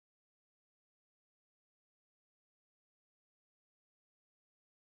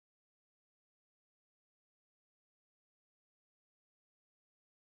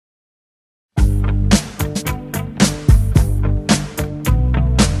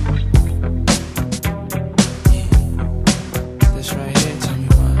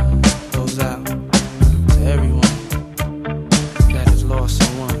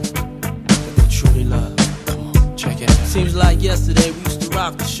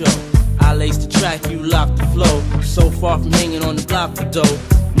show. I lace the track, you lock the flow. So far from hanging on the block for dough.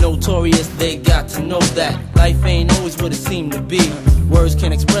 Notorious, they got to know that life ain't always what it seemed to be. Words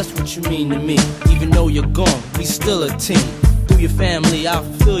can't express what you mean to me. Even though you're gone, we still a team. Through your family, I'll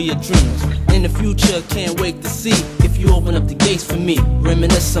fulfill your dreams. In the future, can't wait to see if you open up the gates for me.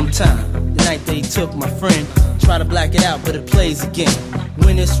 Reminisce sometime, the night they took my friend. Try to black it out, but it plays again.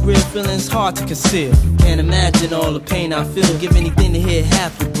 When it's real, feeling's hard to conceal. Can't imagine all the pain I feel. Give anything to hear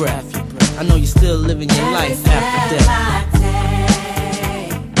half your breath. I know you're still living your life after death.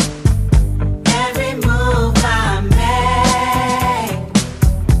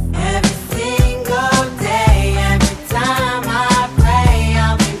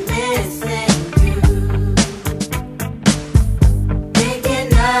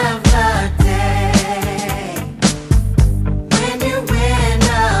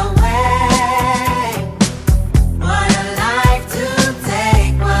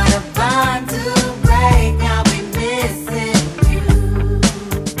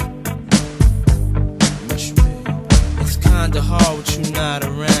 Not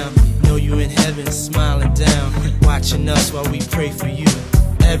around, know you in heaven smiling down, watching us while we pray for you.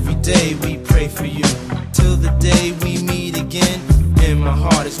 Every day we pray for you, till the day we meet again. In my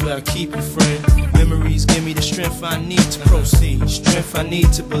heart is where I keep you, friend. Memories give me the strength I need to proceed, strength I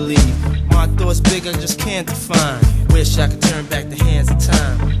need to believe. My thoughts big, I just can't define. Wish I could turn back the hands of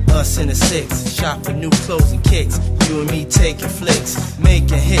time. Us in the six, shop for new clothes and kicks. You and me taking flicks,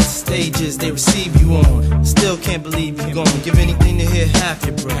 making hits, stages they receive you on. Still can't believe you're gone. Give anything to hear half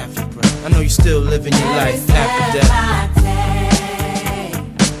your breath. I know you're still living your life after death.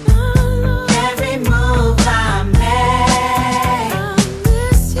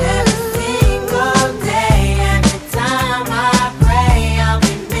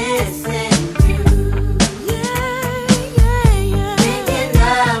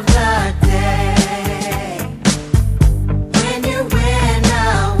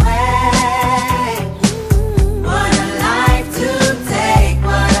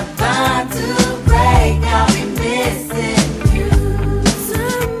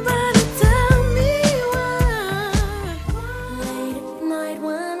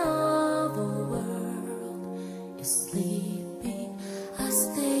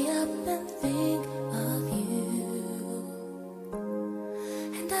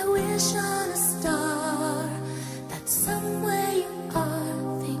 On a star that somewhere you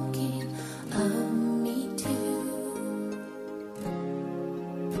are thinking of me too.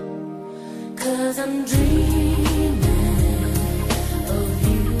 'Cause I'm dreaming of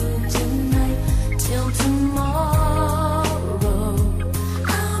you tonight till tomorrow.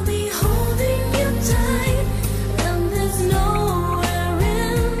 I'll be holding you tight, and there's nowhere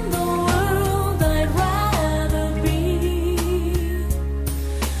in the world I'd rather be.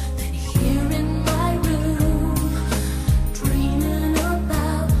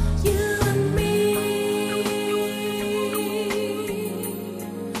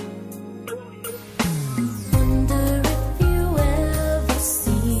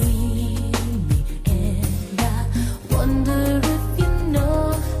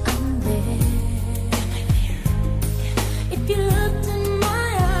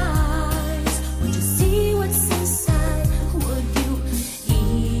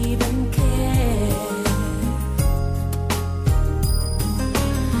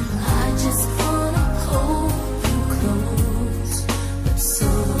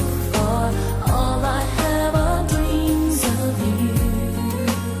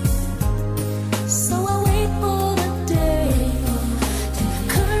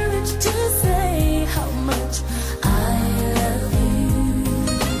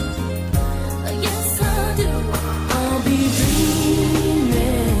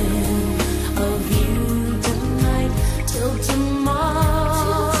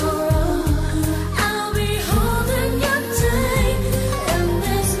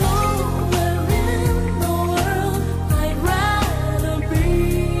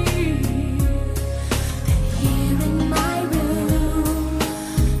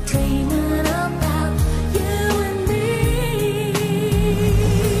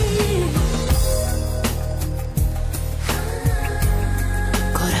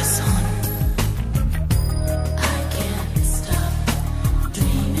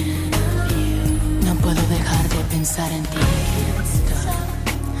 Pensar en ti,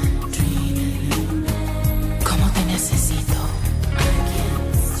 cómo te necesito,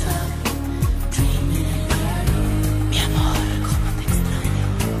 mi amor, cómo te extraño.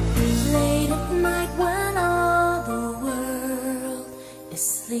 Late at night when all the world is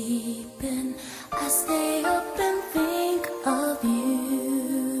sleeping, I stay up and think of you.